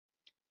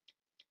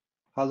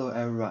Hello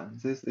everyone,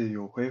 this is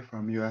Youhui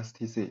from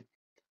USTC.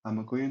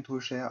 I'm going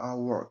to share our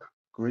work,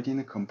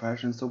 Gradient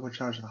Compression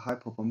Supercharged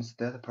High-Performance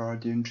Data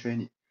Paradigm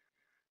Training.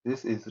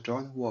 This is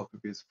joint work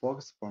with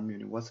folks from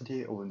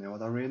University of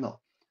Nevada, Reno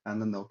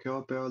and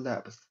Nokia Bell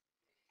Labs.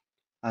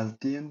 As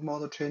DNN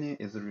model training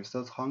is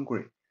resource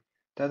hungry,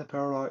 data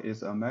parallel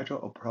is a major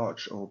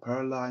approach of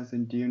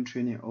parallelizing DNN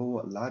training over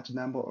a large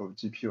number of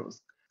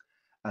GPUs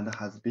and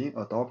has been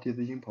adopted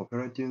in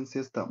popular DNN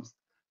systems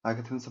like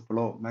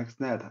TensorFlow,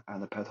 MaxNet,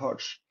 and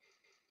PyTorch.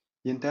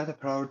 In data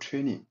parallel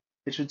training,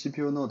 each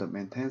GPU node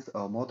maintains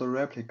a model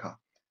replica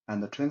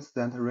and trains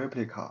that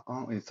replica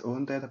on its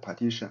own data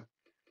partition.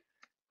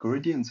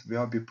 Gradients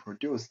will be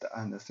produced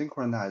and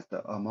synchronized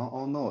among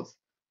all nodes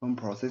when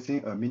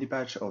processing a mini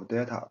batch of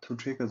data to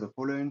trigger the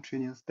following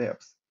training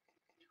steps.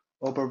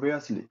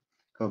 Obviously,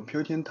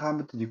 computing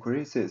time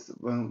decreases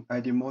when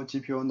adding more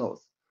GPU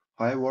nodes.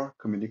 However,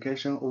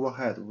 communication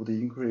overhead would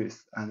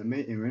increase and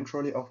may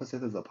eventually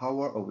offset the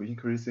power of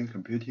increasing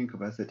computing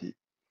capacity.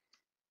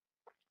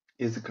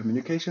 Is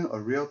communication a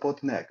real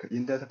bottleneck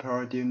in data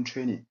paradigm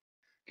training,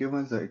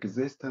 given the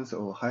existence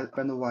of high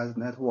bandwidth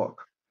network?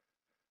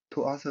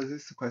 To answer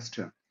this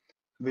question,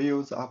 we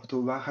use up to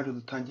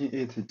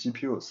 128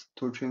 GPUs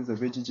to train the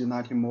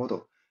VGG19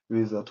 model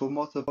with the two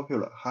most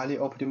popular highly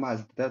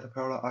optimized data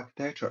parallel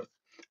architectures,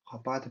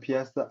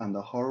 BAT-PS and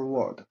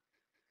World.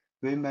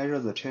 We measure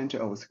the change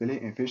of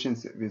scaling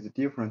efficiency with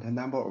different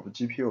number of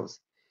GPUs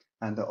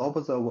and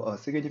observe a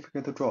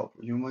significant drop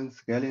when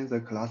scaling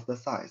the cluster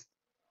size.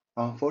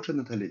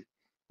 Unfortunately,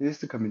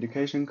 this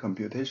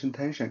communication-computation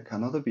tension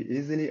cannot be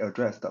easily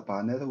addressed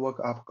by network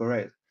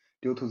upgrade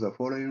due to the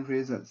following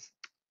reasons.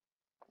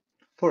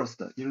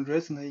 First, in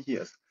recent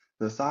years,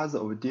 the size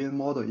of DNN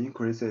model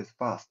increases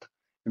fast,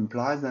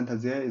 implies that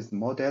there is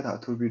more data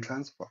to be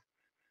transferred.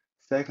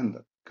 Second,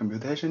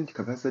 computation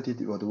capacity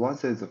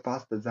advances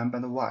faster than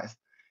bandwidth,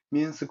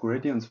 means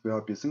gradients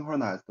will be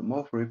synchronized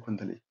more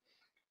frequently.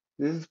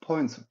 These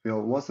points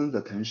will worsen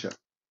the tension.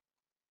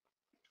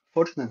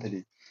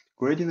 Fortunately,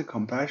 gradient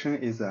compression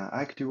is an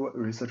active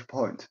research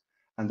point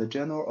and a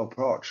general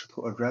approach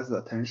to address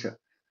the tension.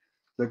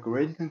 The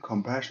gradient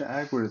compression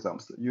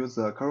algorithms use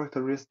the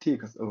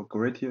characteristics of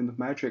gradient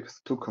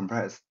matrix to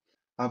compress,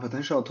 a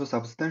potential to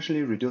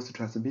substantially reduce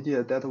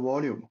transmitted data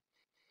volume.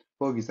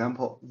 For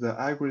example, the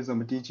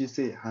algorithm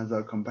DGC has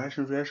a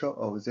compression ratio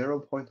of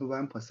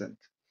 0.1%.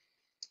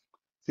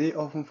 They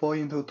often fall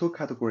into two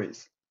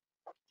categories.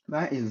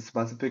 One is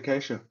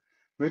specification,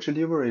 which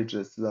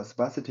leverages the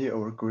sparsity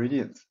of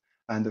gradients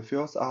and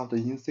fills out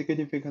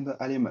insignificant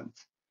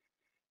elements.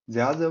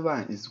 The other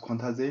one is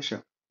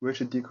quantization,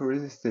 which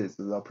decreases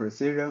the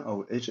precision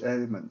of each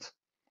element.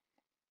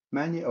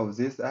 Many of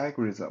these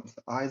algorithms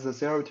either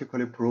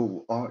theoretically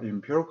prove or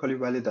empirically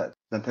validate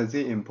that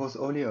they impose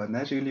only a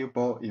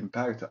negligible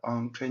impact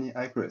on training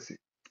accuracy.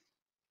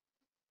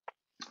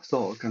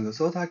 So, can the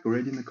SOTA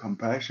gradient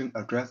compression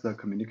address the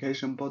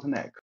communication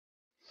bottleneck?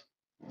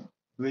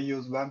 We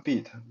use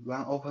 1-bit,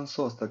 one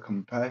open-source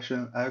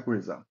compression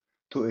algorithm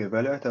to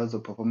evaluate the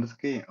performance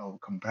gain of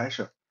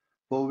compression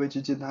for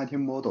VGG19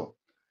 model.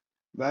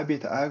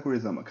 1-bit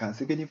algorithm can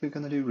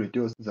significantly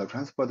reduce the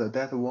transferred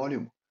data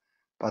volume,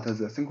 but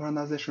the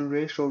synchronization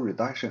ratio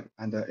reduction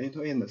and the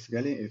end-to-end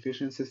scaling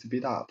efficiency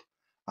speedup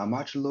are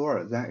much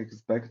lower than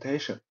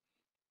expectation.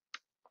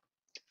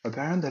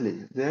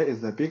 Apparently, there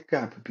is a big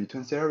gap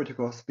between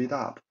theoretical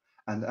speedup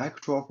and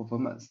actual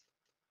performance.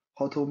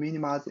 How to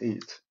minimize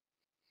it?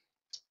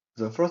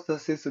 The first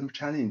system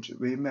challenge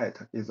we met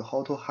is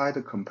how to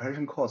hide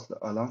compression cost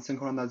along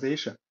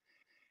synchronization.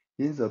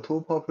 In the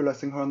two popular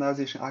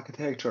synchronization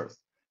architectures,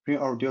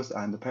 Reduce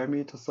and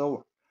Parameter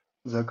Solver,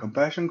 the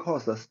compression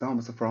cost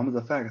stems from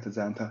the fact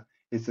that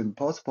it's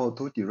impossible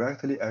to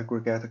directly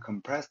aggregate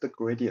compressed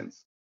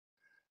gradients.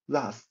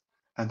 Thus,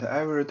 at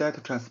every data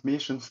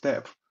transmission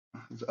step,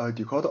 a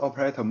decoder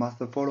operator must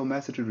follow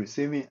message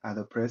receiving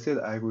and precede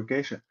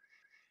aggregation.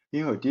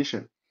 In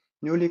addition,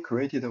 newly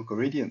created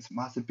gradients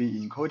must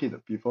be encoded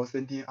before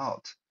sending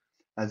out.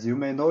 As you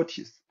may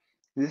notice,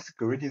 this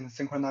gradient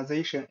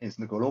synchronization is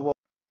global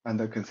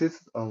and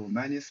consists of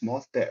many small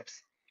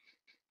steps.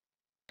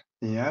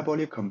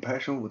 Enabling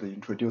compression would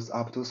introduce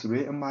up to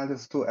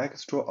 3n-2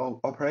 extra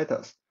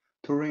operators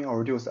to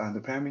Reduce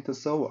and Parameter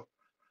Solver.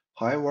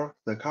 However,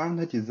 the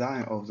current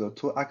design of the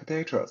two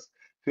architectures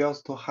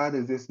fails to hide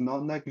this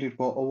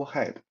non-negligible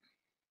overhead.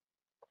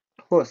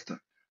 First,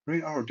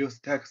 Reduce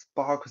takes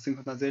bulk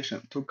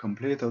synchronization to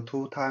complete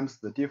 2 times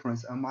the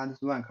difference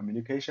n-1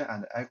 communication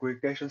and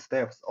aggregation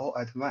steps all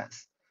at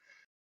once,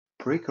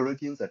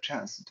 precluding the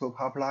chance to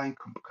pipeline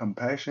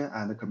compression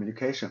and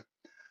communication.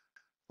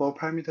 For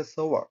parameter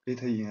solver,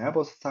 it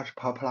enables such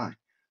pipeline,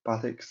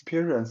 but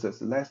experiences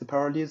less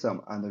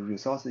parallelism and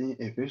resource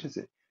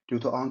inefficiency due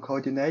to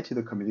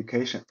uncoordinated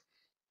communication.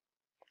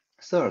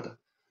 Third,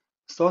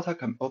 SOTA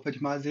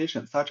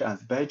optimization such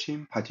as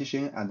batching,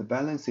 partitioning, and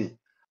balancing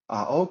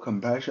are all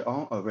compression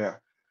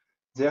unaware.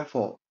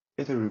 Therefore,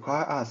 it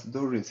requires us to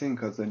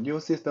rethink the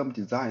new system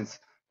designs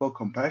for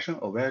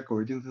compression-aware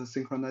gradient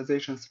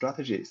synchronization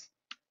strategies.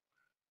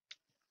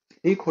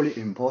 Equally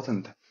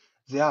important,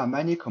 there are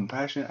many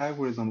compression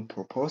algorithm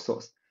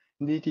proposals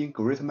needing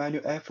great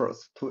manual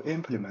efforts to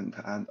implement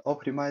and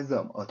optimize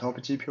them atop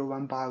GPU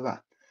one by one.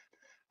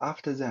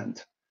 After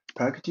that,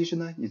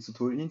 practitioner needs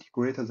to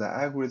integrate the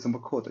algorithm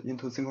code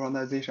into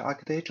synchronization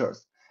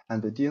architectures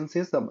and DNN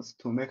systems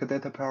to make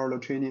data parallel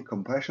training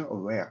compression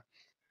aware.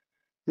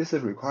 This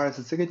requires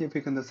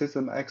significant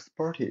system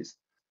expertise.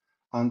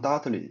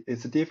 Undoubtedly,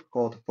 it's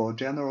difficult for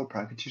general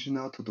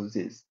practitioners to do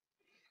this.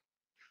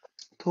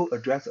 To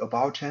address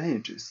above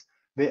challenges,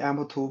 we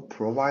aim to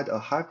provide a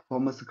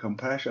high-performance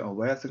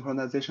compression-aware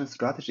synchronization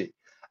strategy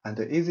and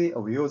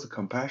easy-of-use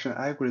compression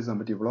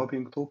algorithm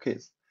developing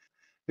toolkits.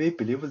 We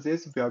believe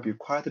this will be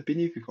quite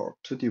beneficial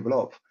to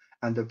develop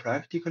and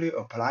practically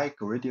apply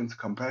gradient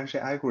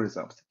compression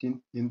algorithms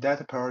in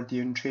data parallel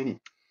DNN training.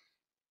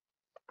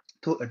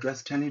 To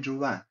address challenge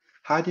 1,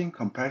 hiding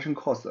compression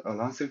costs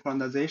along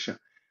synchronization,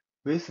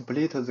 we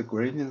split the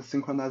gradient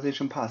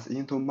synchronization path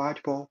into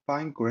multiple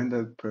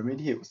fine-grained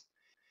primitives.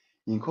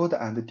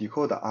 Encoder and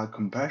decoder are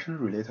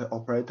compression-related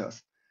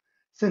operators.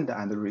 Send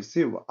and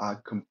receive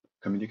are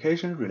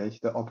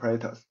communication-related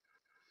operators.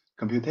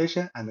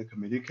 Computation and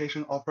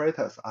communication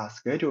operators are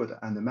scheduled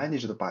and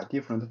managed by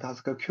different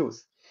task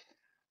queues,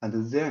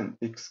 and then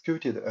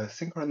executed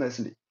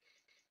asynchronously,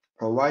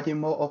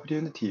 providing more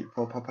opportunity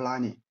for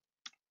pipelining.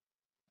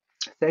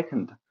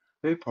 Second,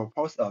 we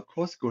propose a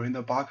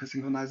cross-grained bulk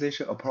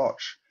synchronization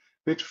approach,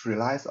 which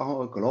relies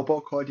on a global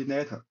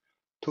coordinator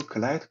to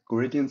collect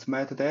gradients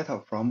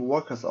metadata from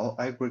workers or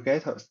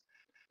aggregators,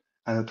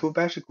 and to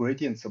batch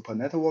gradients per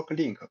network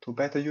link to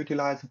better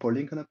utilize per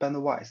link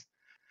bandwidth,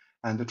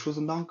 and choose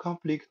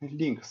non-conflict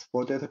links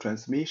for data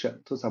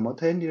transmission to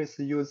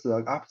simultaneously use the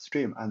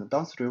upstream and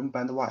downstream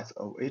bandwidth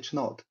of each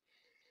node.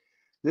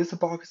 This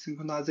bulk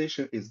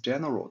synchronization is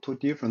general to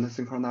different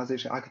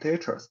synchronization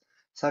architectures,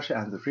 such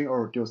as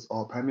ring-reduce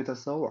or parameter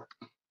solver.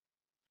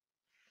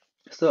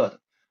 Third,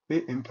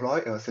 we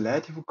employ a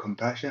selective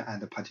compression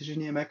and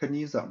partitioning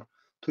mechanism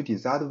to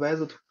decide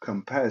whether to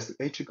compress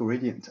each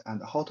gradient and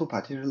how to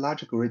partition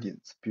large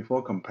gradients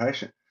before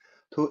compression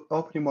to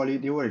optimally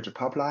leverage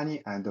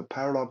pipelining and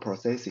parallel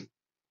processing.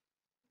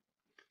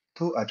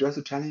 To address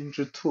challenge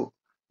 2,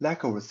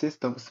 lack of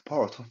system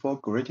support for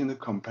gradient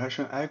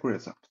compression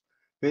algorithms,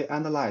 we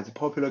analyze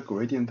popular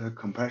gradient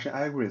compression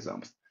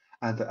algorithms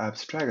and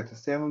abstract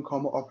 7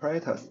 common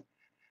operators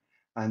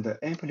and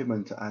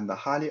implement and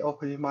highly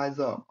optimize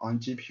them on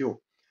GPU.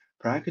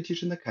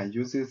 Practitioners can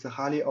use these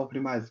highly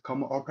optimized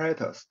common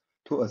operators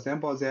to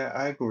assemble their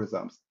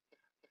algorithms.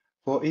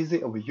 For ease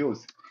of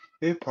use,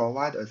 we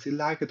provide a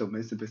C-like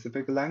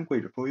domain-specific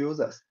language for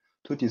users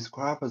to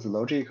describe the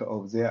logic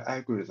of their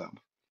algorithm.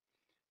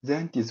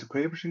 Then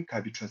description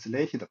can be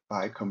translated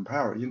by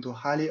ComplL into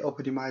highly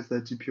optimized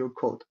GPU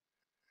code.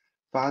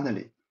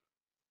 Finally,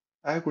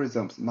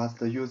 algorithms must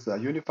use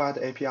unified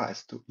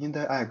APIs to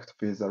interact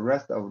with the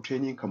rest of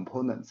training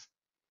components.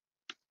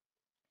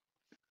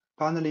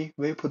 Finally,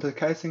 we put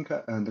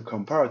CaSync and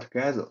ComplL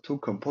together to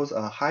compose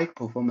a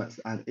high-performance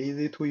and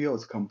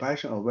easy-to-use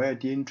compression-aware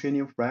DNN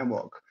training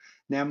framework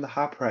named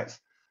HyperX.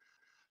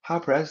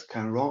 HyperX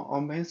can run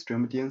on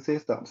mainstream DNN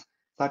systems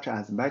such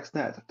as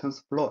MaxNet,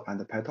 TensorFlow, and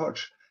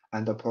PyTorch,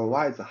 and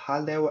provides a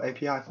high-level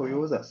API for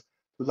users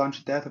to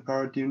launch data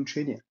parallel DNN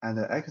training and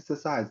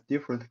exercise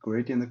different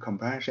gradient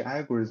compression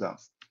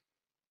algorithms.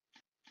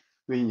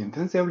 We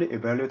intensively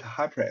evaluate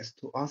HyperX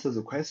to answer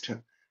the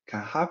question,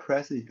 can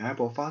HyperX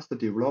enable faster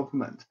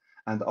development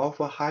and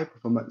offer high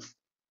performance?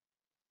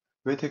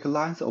 We take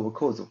lines of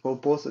code for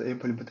both the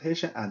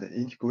implementation and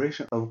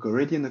integration of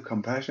gradient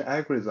compression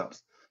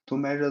algorithms to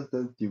measure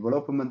the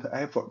development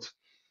effort.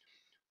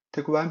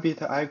 Take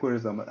 1-bit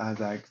algorithm as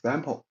an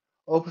example.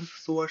 Open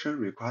source version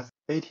requires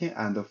 18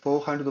 and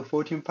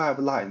 414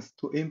 lines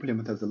to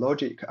implement the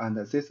logic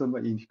and system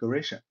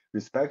integration,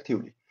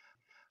 respectively,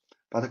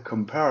 but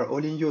ComplL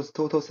only uses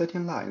total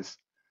 13 lines.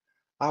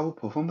 Our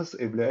performance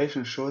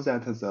evaluation shows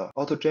that the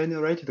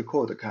auto-generated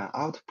code can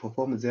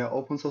outperform their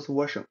open source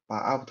version by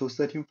up to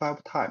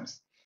 35 times.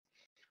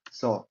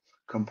 So,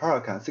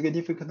 ComplL can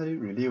significantly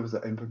relieve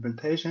the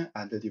implementation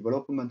and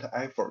development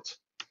efforts.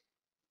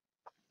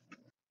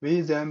 We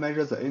then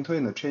measure the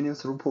end-to-end training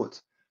throughput.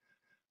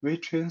 We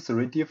train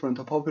 3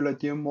 different popular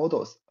DNN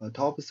models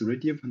atop 3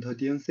 different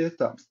DNN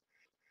systems.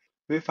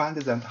 We find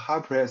that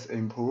HyperX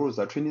improves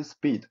the training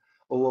speed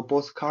over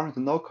both current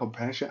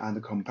no-compression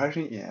and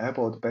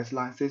compression-enabled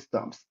baseline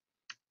systems.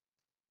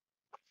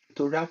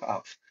 To wrap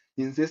up,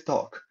 in this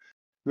talk,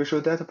 we show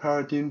that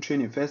parallel DNN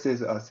training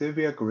faces a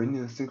severe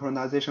gradient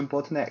synchronization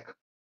bottleneck.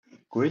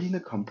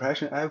 Gradient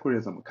compression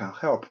algorithm can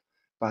help,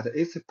 but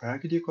its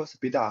practical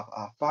speedups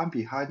are far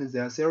behind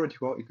their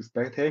theoretical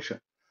expectation.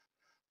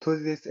 To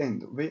this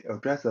end, we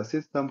address the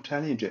system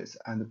challenges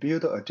and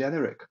build a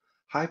generic,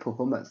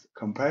 high-performance,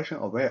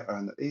 compression-aware,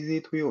 and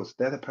easy-to-use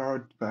data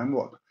parallel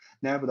framework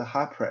named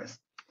HyperX.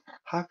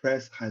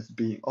 HyperX has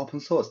been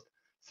open-sourced.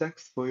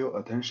 Thanks for your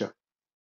attention.